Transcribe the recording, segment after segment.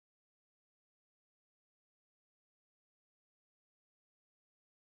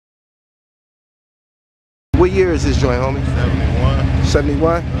What year is this joint, homie? 71.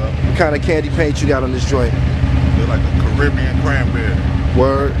 71? What kind of candy paint you got on this joint? Feel like a Caribbean cranberry.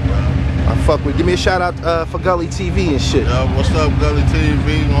 Word. I fuck with. Give me a shout out for Gully TV and shit. What's up, Gully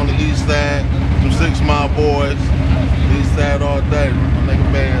TV on the east side? Them 6 Mile boys. East side all day. My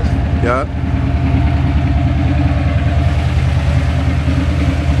nigga bands. Yeah.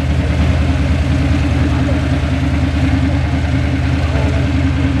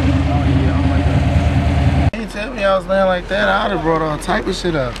 Tell me I was laying like that, I would have brought all type of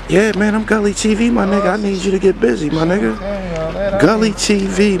shit up. Yeah, man, I'm Gully TV, my nigga. I need you to get busy, my nigga. Gully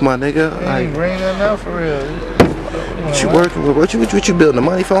TV, my nigga. I ain't bring nothing out for real. What you working with? What you building? A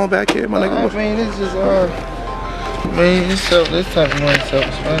money phone back here, my nigga? I mean, it's just this type of money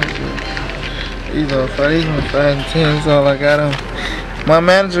self-explanatory. These are 5 and 10. That's all I got on. My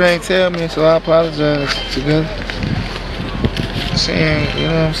manager ain't tell me, so I apologize to Gully. She ain't, you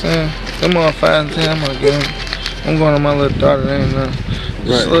know what I'm saying? Them all 5 and 10, I'm gonna give them. I'm going to my little daughter, ain't nothing.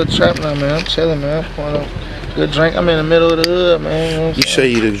 Just a little trap now, man. I'm chilling, man. I'm pouring up good drink. I'm in the middle of the hood, man. You know what I'm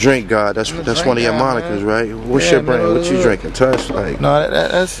saying? You say you the drink god. That's one of your monikers, right? What's your brand? What you drinking? Touch like? No,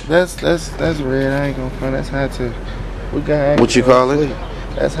 that's red. I ain't gonna front. That's high tech. We got act. What you call it?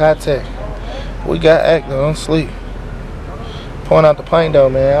 That's high tech. We got act though. Don't sleep. Pouring out the pint though,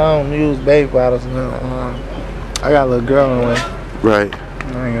 man. I don't use baby bottles. No. I got a little girl on the way. Right.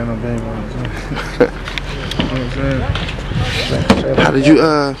 I ain't got no baby bottles.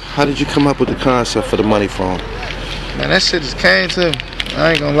 How did you come up with the concept for the money phone? Man, that shit just came to me.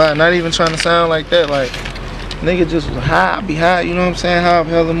 I ain't gonna lie, not even trying to sound like that. Like, nigga just was high, I be high, you know what I'm saying? High up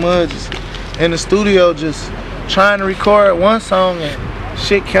hella mud, just in the studio, just trying to record one song and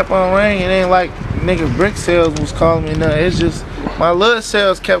shit kept on ringing. It ain't like nigga brick sales was calling me nothing. It's just my little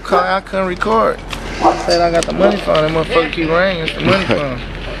sales kept calling, I couldn't record. I said I got the money phone, that motherfucker keep ringing, it's the money phone.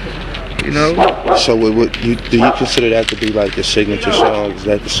 You know? So do you consider that to be like your signature song? Is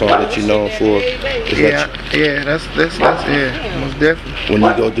that the song that you're known for? Yeah, that's yeah, most definitely. When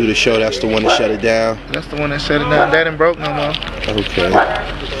you go do the show, that's the one that shut it down? That's the one that shut it down. That ain't broke no more. Okay.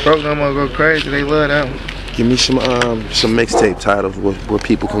 Broke no more go crazy, they love that one. Give me some mixtape titles where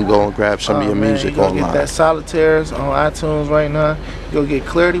people can go and grab some of your music online. You get that Solitaires on iTunes right now. You'll get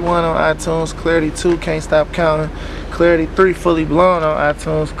Clarity 1 on iTunes, Clarity 2, Can't Stop Counting, Clarity 3, Fully Blown on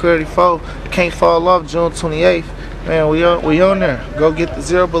iTunes, Clarity 4, Can't Fall Off, June 28th. Man, we on there. Go get the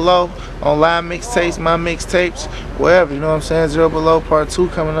Zero Below on live mixtapes, my mixtapes, wherever, you know what I'm saying? Zero Below Part 2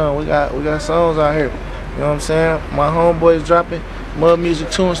 coming on. We got songs out here. You know what I'm saying? My homeboys dropping Mud Music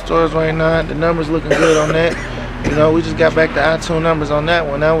 2 in stores right now. The numbers looking good on that. You know, we just got back the iTunes numbers on that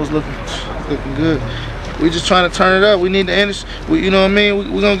one. That was looking good. We just trying to turn it up. We need the industry. You know what I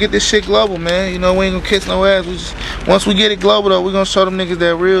mean? We gonna get this shit global, man. You know, we ain't gonna kiss no ass. Once we get it global though, we gonna show them niggas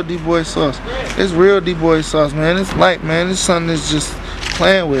that real D-boy sauce. It's real D-boy sauce, man. It's light, man. It's something that's just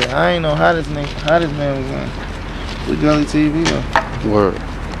playing with. I ain't know how this man was on. We Gully TV though. Word.